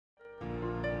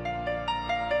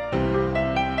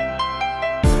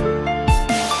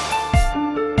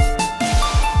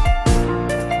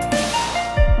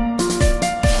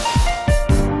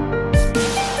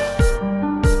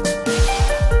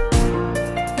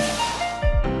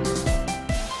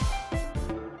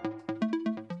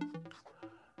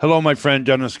Hello, my friend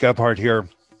Dennis Gebhardt here.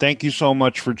 Thank you so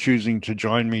much for choosing to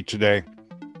join me today.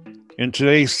 In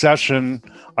today's session,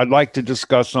 I'd like to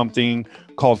discuss something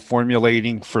called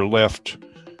formulating for lift.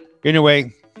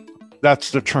 Anyway,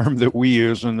 that's the term that we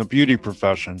use in the beauty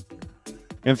profession.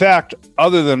 In fact,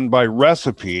 other than by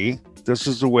recipe, this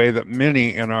is the way that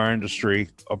many in our industry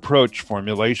approach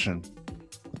formulation.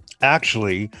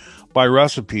 Actually, by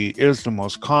recipe is the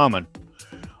most common.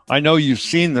 I know you've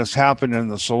seen this happen in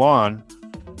the salon.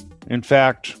 In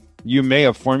fact, you may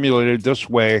have formulated this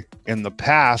way in the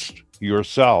past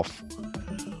yourself.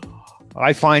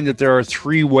 I find that there are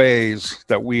three ways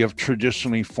that we have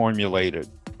traditionally formulated.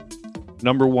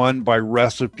 Number one, by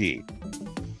recipe.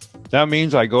 That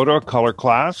means I go to a color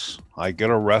class, I get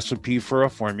a recipe for a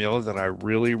formula that I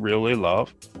really, really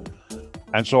love.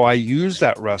 And so I use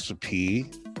that recipe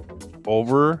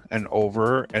over and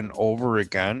over and over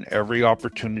again, every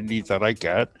opportunity that I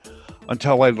get,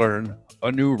 until I learn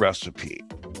a new recipe.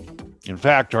 In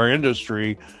fact, our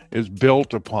industry is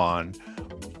built upon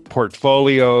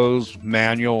portfolios,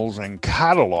 manuals, and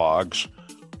catalogs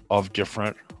of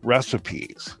different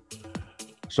recipes.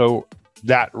 So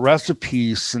that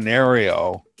recipe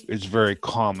scenario is very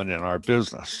common in our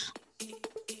business.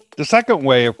 The second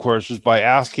way, of course, is by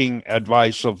asking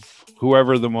advice of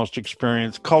whoever the most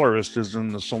experienced colorist is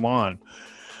in the salon.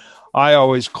 I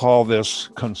always call this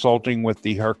consulting with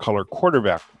the hair color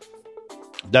quarterback.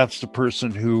 That's the person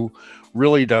who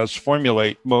really does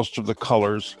formulate most of the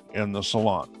colors in the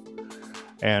salon.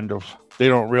 And they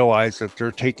don't realize that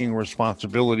they're taking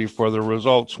responsibility for the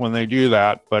results when they do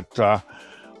that. But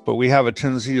we have a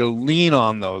tendency to lean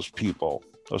on those people,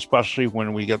 especially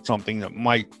when we get something that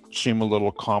might seem a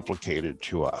little complicated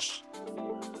to us.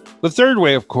 The third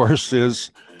way, of course,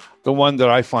 is the one that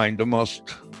I find the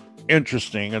most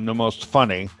interesting and the most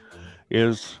funny,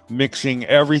 is mixing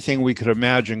everything we could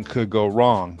imagine could go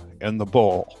wrong in the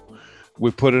bowl.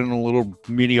 We put in a little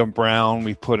medium brown,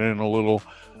 we put in a little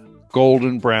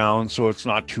golden brown so it's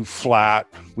not too flat,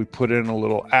 we put in a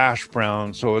little ash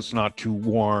brown so it's not too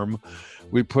warm,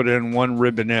 we put in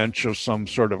 1 inch of some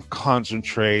sort of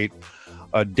concentrate,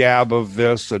 a dab of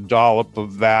this, a dollop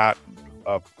of that,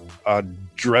 a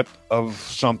drip of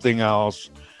something else.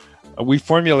 We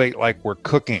formulate like we're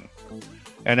cooking.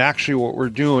 And actually what we're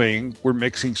doing, we're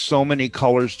mixing so many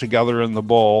colors together in the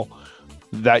bowl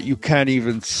that you can't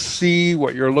even see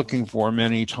what you're looking for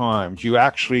many times. You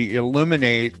actually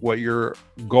eliminate what your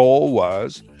goal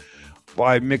was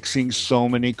by mixing so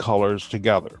many colors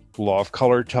together. The law of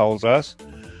color tells us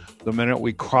the minute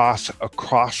we cross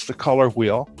across the color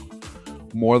wheel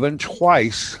more than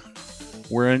twice,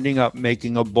 we're ending up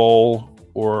making a bowl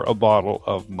or a bottle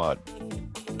of mud.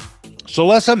 So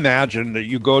let's imagine that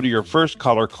you go to your first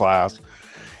color class,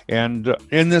 and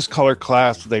in this color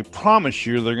class, they promise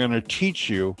you they're going to teach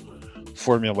you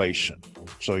formulation.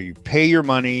 So you pay your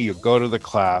money, you go to the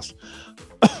class,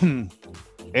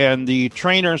 and the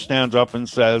trainer stands up and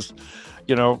says,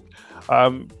 so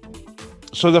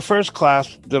the first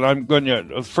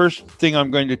thing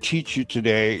I'm going to teach you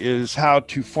today is how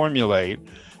to formulate.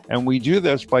 And we do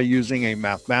this by using a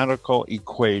mathematical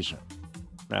equation.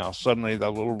 Now, suddenly that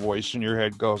little voice in your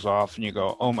head goes off and you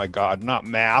go, oh my God, not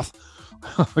math.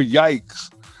 Yikes.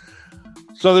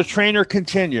 So the trainer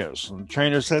continues. And the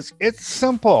trainer says, it's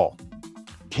simple.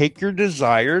 Take your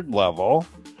desired level,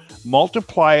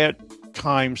 multiply it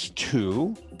times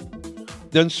 2,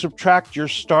 then subtract your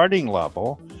starting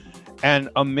level. And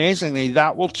amazingly,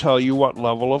 that will tell you what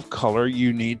level of color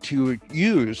you need to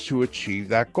use to achieve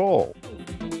that goal.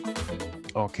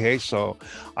 Okay, so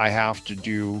I have to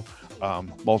do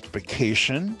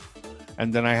multiplication,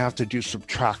 and then I have to do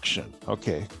subtraction.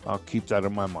 Okay, I'll keep that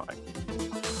in my mind.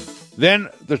 Then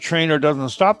the trainer doesn't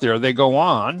stop there. They go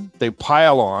on, they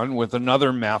pile on with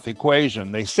another math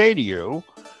equation. They say to you,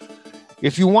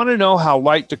 if you want to know how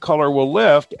light the color will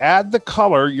lift, add the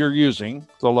color you're using,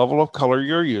 the level of color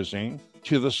you're using,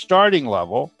 to the starting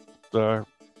level, the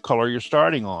color you're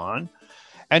starting on,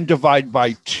 and divide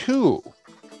by 2.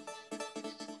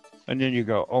 And then you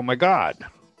go, oh my God,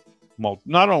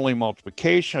 not only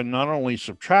multiplication, not only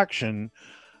subtraction,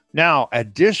 now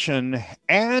addition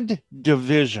and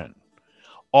division,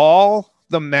 all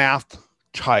the math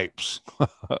types.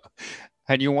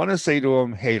 And you want to say to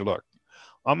them, hey, look,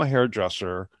 I'm a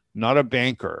hairdresser, not a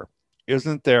banker.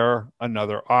 Isn't there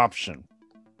another option?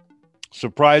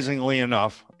 Surprisingly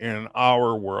enough, in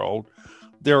our world,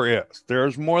 there is.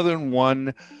 There's more than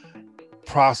one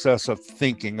process of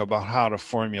thinking about how to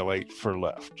formulate for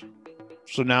lift.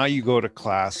 So now you go to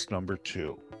class number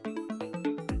 2.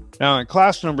 Now in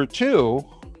class number 2,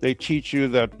 they teach you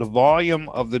that the volume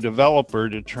of the developer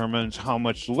determines how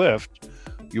much lift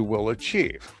you will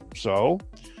achieve. So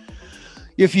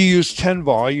if you use 10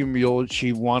 volume, you'll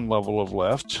achieve 1 level of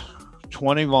lift.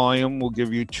 20 volume will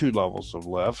give you 2 levels of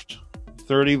lift.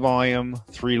 30 volume,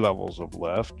 3 levels of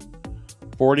lift.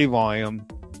 40 volume,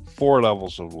 4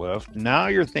 levels of lift. Now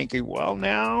you're thinking, well,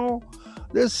 now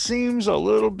this seems a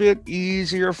little bit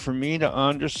easier for me to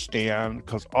understand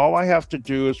because all I have to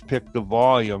do is pick the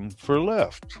volume for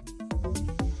lift.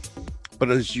 But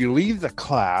as you leave the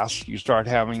class, you start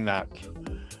having that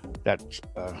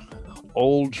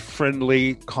old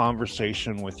friendly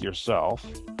conversation with yourself.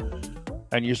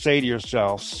 And you say to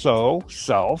yourself, so,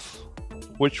 self,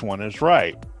 which one is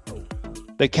right?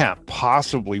 They can't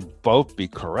possibly both be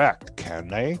correct, can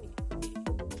they?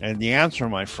 And the answer,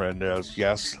 my friend, is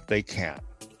yes, they can.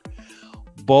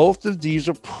 Both of these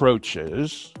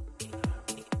approaches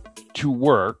to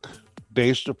work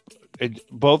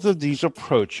both of these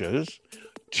approaches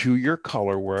to your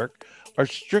color work are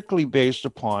strictly based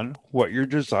upon what your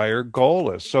desired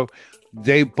goal is. So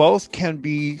they both can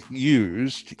be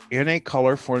used in a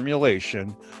color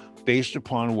formulation based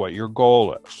upon what your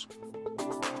goal is.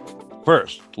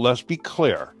 First, let's be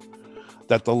clear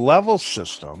that the level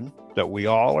system that we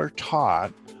all are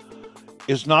taught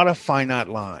is not a finite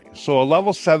line. So a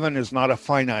level 7 is not a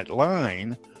finite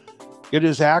line. It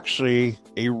is actually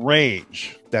a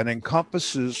range that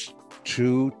encompasses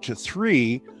 2 to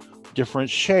 3 different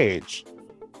shades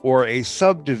or a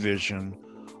subdivision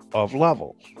of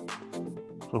levels.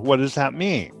 So what does that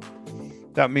mean?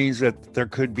 That means that there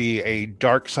could be a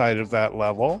dark side of that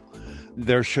level.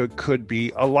 There could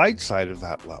be a light side of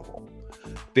that level,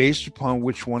 based upon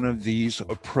which one of these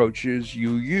approaches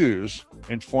you use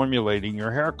in formulating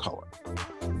your hair color.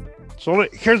 So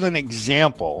here's an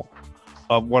example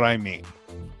of what I mean.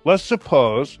 Let's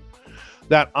suppose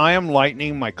that I am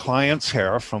lightening my client's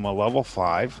hair from a level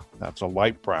 5, that's a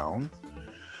light brown,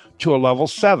 to a level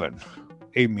 7,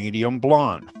 a medium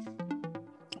blonde.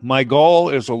 My goal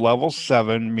is a level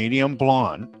 7 medium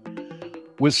blonde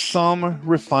with some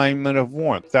refinement of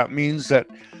warmth. That means that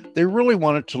they really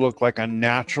want it to look like a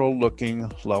natural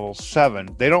looking level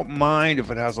 7. They don't mind if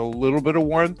it has a little bit of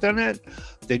warmth in it.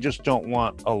 They just don't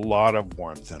want a lot of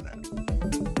warmth in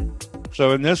it.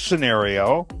 So in this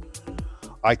scenario,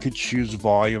 I could choose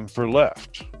volume for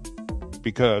lift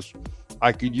because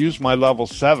I could use my level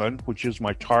 7, which is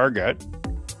my target,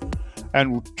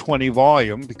 and 20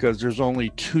 volume because there's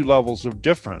only 2 levels of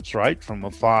difference, right? From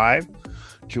a 5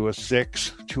 to a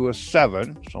 6 to a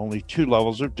 7. It's only 2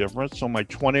 levels of difference. So my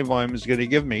 20 volume is going to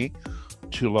give me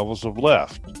 2 levels of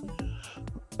lift.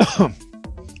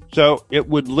 So it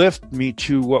would lift me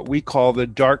to what we call the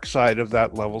dark side of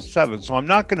that level 7. So I'm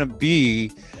not going to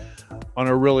be on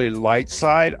a really light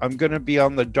side. I'm going to be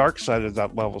on the dark side of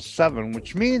that level 7,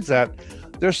 which means that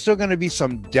there's still going to be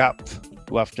some depth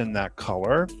left in that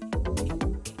color.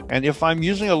 And if I'm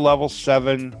using a level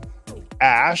 7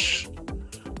 ash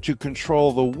to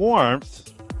control the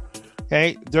warmth,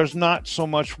 okay, there's not so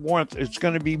much warmth. It's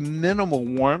going to be minimal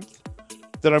warmth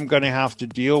that I'm going to have to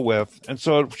deal with. And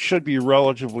so it should be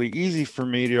relatively easy for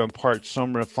me to impart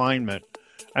some refinement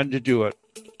and to do it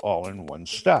all in one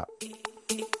step.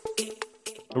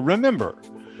 Remember,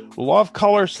 the law of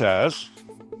color says,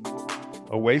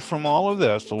 away from all of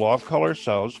this, the law of color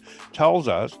tells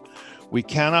us we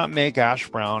cannot make ash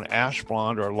brown, ash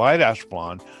blonde, or light ash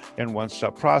blonde in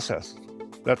one-step process.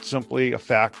 That's simply a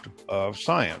fact of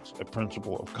science, a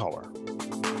principle of color.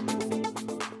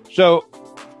 So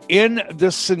in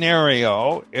this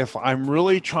scenario, if I'm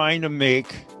really trying to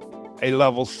make a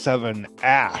level 7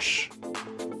 ash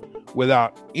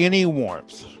without any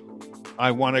warmth,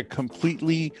 I want it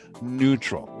completely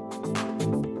neutral.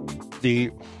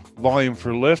 The volume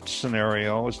for lift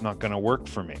scenario is not going to work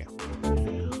for me.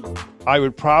 I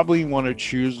would probably want to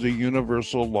choose the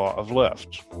universal law of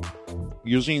lift.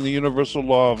 Using the universal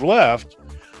law of lift,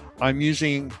 I'm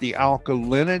using the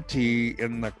alkalinity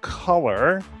in the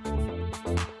color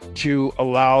to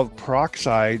allow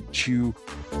peroxide to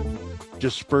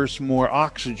disperse more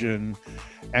oxygen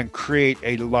and create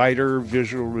a lighter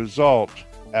visual result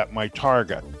at my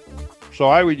target. So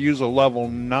I would use a level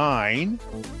 9,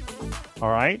 all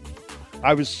right?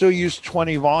 I would still use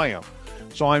 20 volume.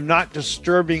 So I'm not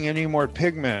disturbing any more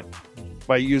pigment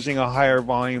by using a higher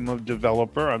volume of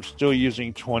developer. I'm still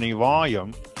using 20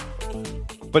 volume,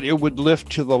 but it would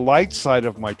lift to the light side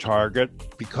of my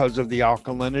target because of the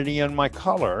alkalinity in my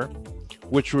color,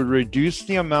 which would reduce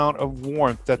the amount of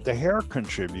warmth that the hair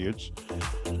contributes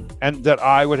and that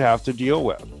I would have to deal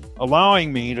with,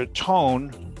 allowing me to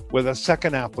tone with a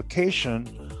second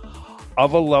application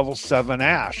of a level 7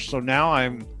 ash. So now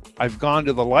I've gone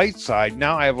to the light side.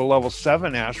 Now I have a level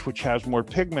 7 ash, which has more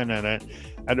pigment in it,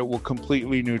 and it will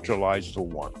completely neutralize the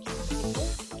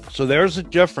warmth. So there's a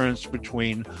difference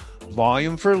between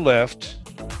volume for lift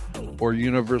or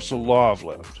universal law of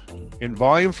lift. In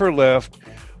volume for lift,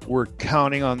 we're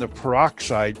counting on the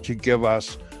peroxide to give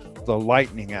us the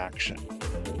lightning action.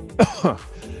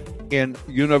 In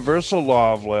universal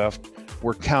law of lift,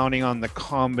 we're counting on the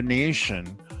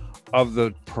combination of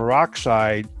the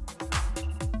peroxide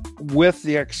with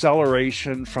the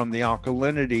acceleration from the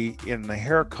alkalinity in the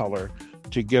hair color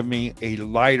to give me a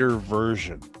lighter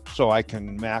version so I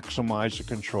can maximize the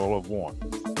control of warmth.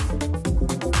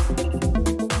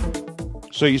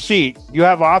 So you see, you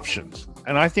have options.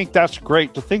 And I think that's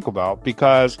great to think about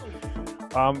because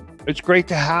it's great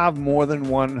to have more than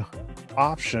one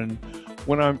option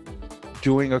when I'm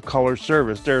doing a color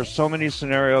service. There are so many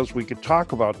scenarios we could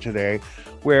talk about today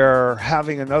where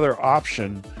having another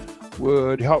option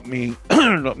would help me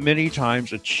many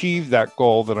times achieve that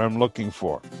goal that I'm looking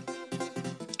for.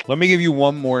 Let me give you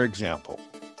one more example.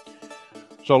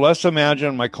 So let's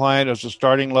imagine my client is a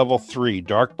starting level 3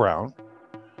 dark brown,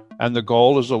 and the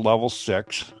goal is a level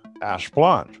 6 ash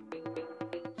blonde.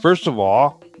 First of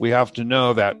all, we have to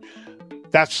know that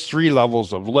that's 3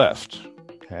 levels of lift.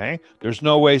 Okay? There's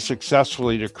no way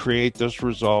successfully to create this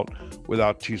result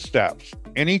without 2 steps.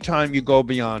 Anytime you go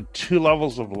beyond 2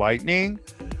 levels of lightning,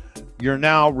 you're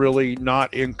now really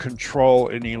not in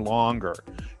control any longer.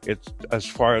 It's as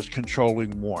far as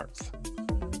controlling warmth.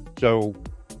 So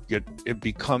it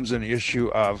becomes an issue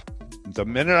of the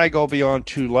minute I go beyond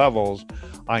 2 levels,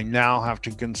 I now have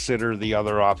to consider the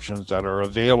other options that are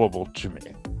available to me.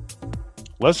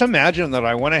 Let's imagine that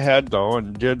I went ahead though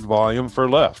and did volume for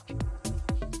lift.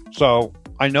 So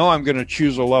I know I'm going to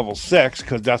choose a level 6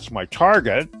 because that's my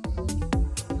target.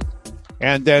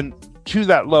 And then to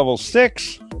that level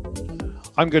 6,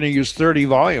 I'm going to use 30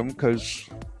 volume because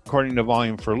according to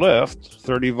volume for lift,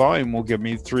 30 volume will give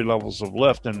me 3 levels of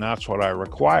lift, and that's what I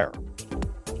require.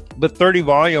 But 30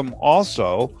 volume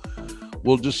also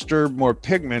will disturb more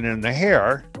pigment in the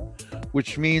hair,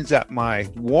 which means that my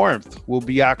warmth will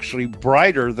be actually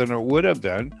brighter than it would have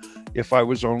been if I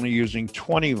was only using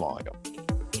 20 volume.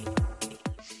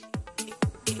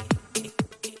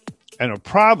 And it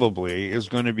probably is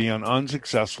going to be an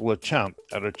unsuccessful attempt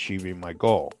at achieving my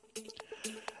goal.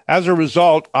 As a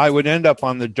result, I would end up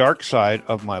on the dark side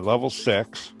of my level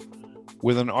 6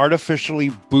 with an artificially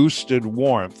boosted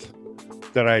warmth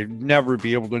that I'd never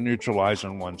be able to neutralize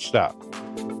in one step.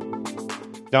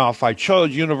 Now, if I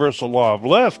chose universal law of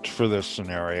lift for this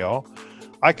scenario,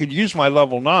 I could use my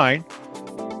level 9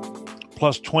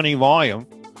 plus 20 volume.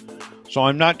 So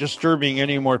I'm not disturbing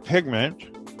any more pigment.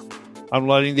 I'm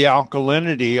letting the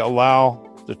alkalinity allow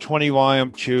the 20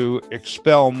 volume to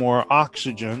expel more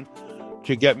oxygen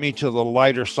to get me to the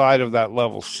lighter side of that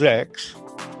level 6.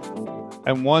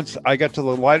 And once I get to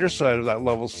the lighter side of that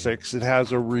level 6, it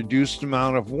has a reduced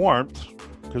amount of warmth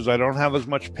because I don't have as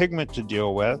much pigment to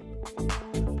deal with.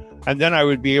 And then I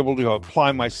would be able to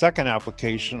apply my second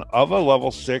application of a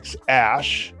level 6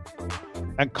 ash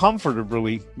and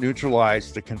comfortably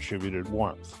neutralize the contributed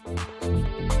warmth.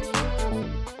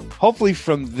 Hopefully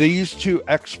from these 2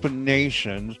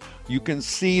 explanations, you can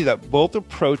see that both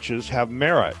approaches have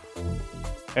merit.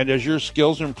 And as your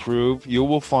skills improve, you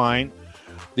will find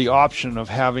the option of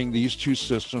having these 2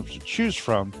 systems to choose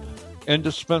from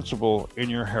indispensable in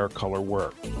your hair color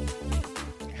work.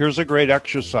 Here's a great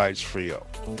exercise for you.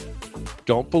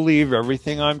 Don't believe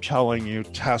everything I'm telling you,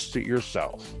 test it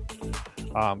yourself.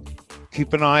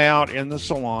 Keep an eye out in the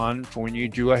salon for when you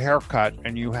do a haircut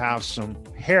and you have some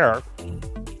hair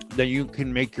that you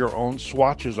can make your own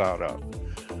swatches out of.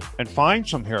 And find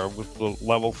some hair with the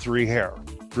level 3 hair,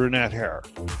 brunette hair,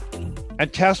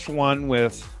 and test one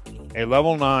with a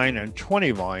level 9 and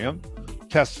 20 volume,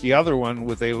 test the other one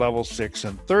with a level 6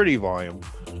 and 30 volume,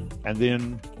 and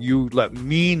then you let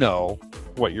me know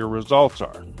what your results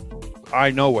are.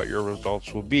 I know what your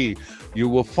results will be. You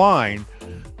will find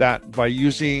that by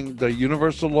using the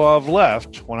universal law of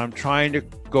lift, when I'm trying to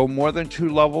go more than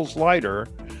 2 levels lighter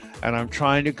and I'm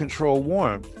trying to control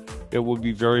warmth, it will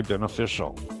be very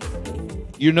beneficial.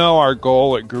 You know, our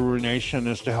goal at Guru Nation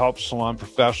is to help salon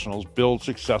professionals build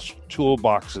successful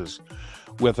toolboxes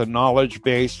with a knowledge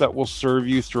base that will serve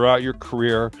you throughout your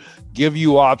career, give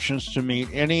you options to meet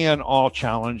any and all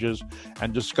challenges,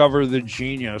 and discover the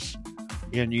genius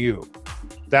in you.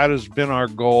 That has been our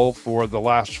goal for the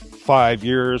last 5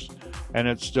 years, and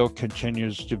it still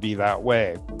continues to be that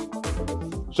way.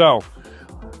 So,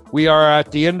 we are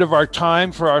at the end of our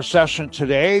time for our session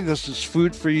today. This is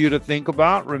food for you to think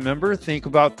about. Remember, think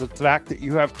about the fact that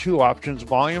you have 2 options,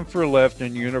 volume for lift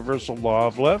and universal law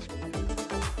of lift.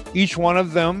 Each one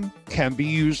of them can be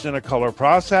used in a color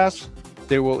process.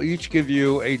 They will each give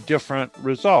you a different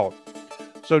result.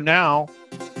 So now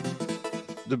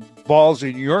the ball's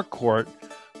in your court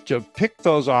to pick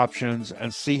those options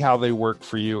and see how they work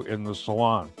for you in the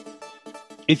salon.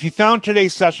 If you found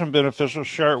today's session beneficial,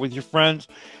 share it with your friends.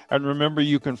 And remember,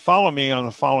 you can follow me on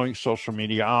the following social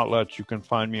media outlets. You can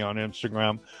find me on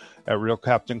Instagram at Real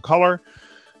Captain Color.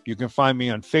 You can find me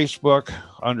on Facebook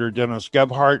under Dennis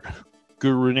Gebhardt,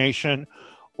 Guru Nation,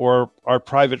 or our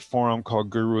private forum called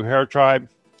Guru Hair Tribe.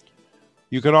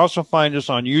 You can also find us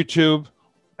on YouTube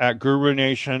at Guru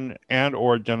Nation and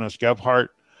or Dennis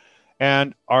Gebhardt,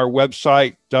 and our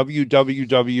website,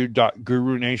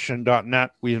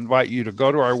 www.gurunation.net. We invite you to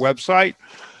go to our website,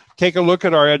 take a look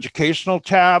at our educational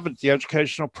tab, at the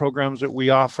educational programs that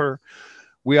we offer.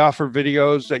 We offer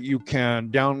videos that you can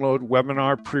download,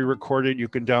 webinar pre-recorded. You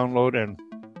can download and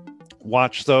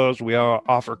watch those. We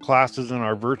offer classes in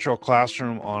our virtual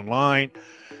classroom online.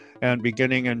 And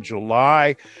beginning in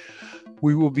July,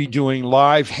 we will be doing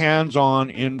live hands-on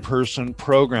in-person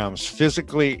programs,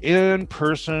 physically in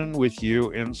person with you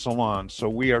in salon. So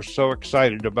we are so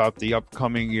excited about the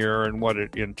upcoming year and what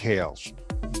it entails.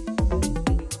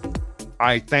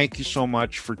 I thank you so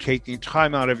much for taking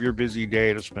time out of your busy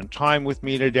day to spend time with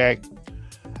me today.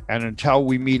 And until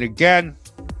we meet again,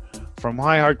 from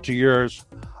my heart to yours,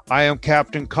 I am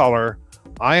Captain Color.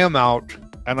 I am out,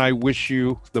 and I wish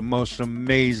you the most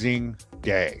amazing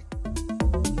day.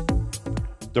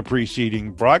 The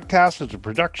preceding broadcast is a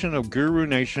production of Guru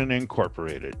Nation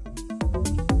Incorporated.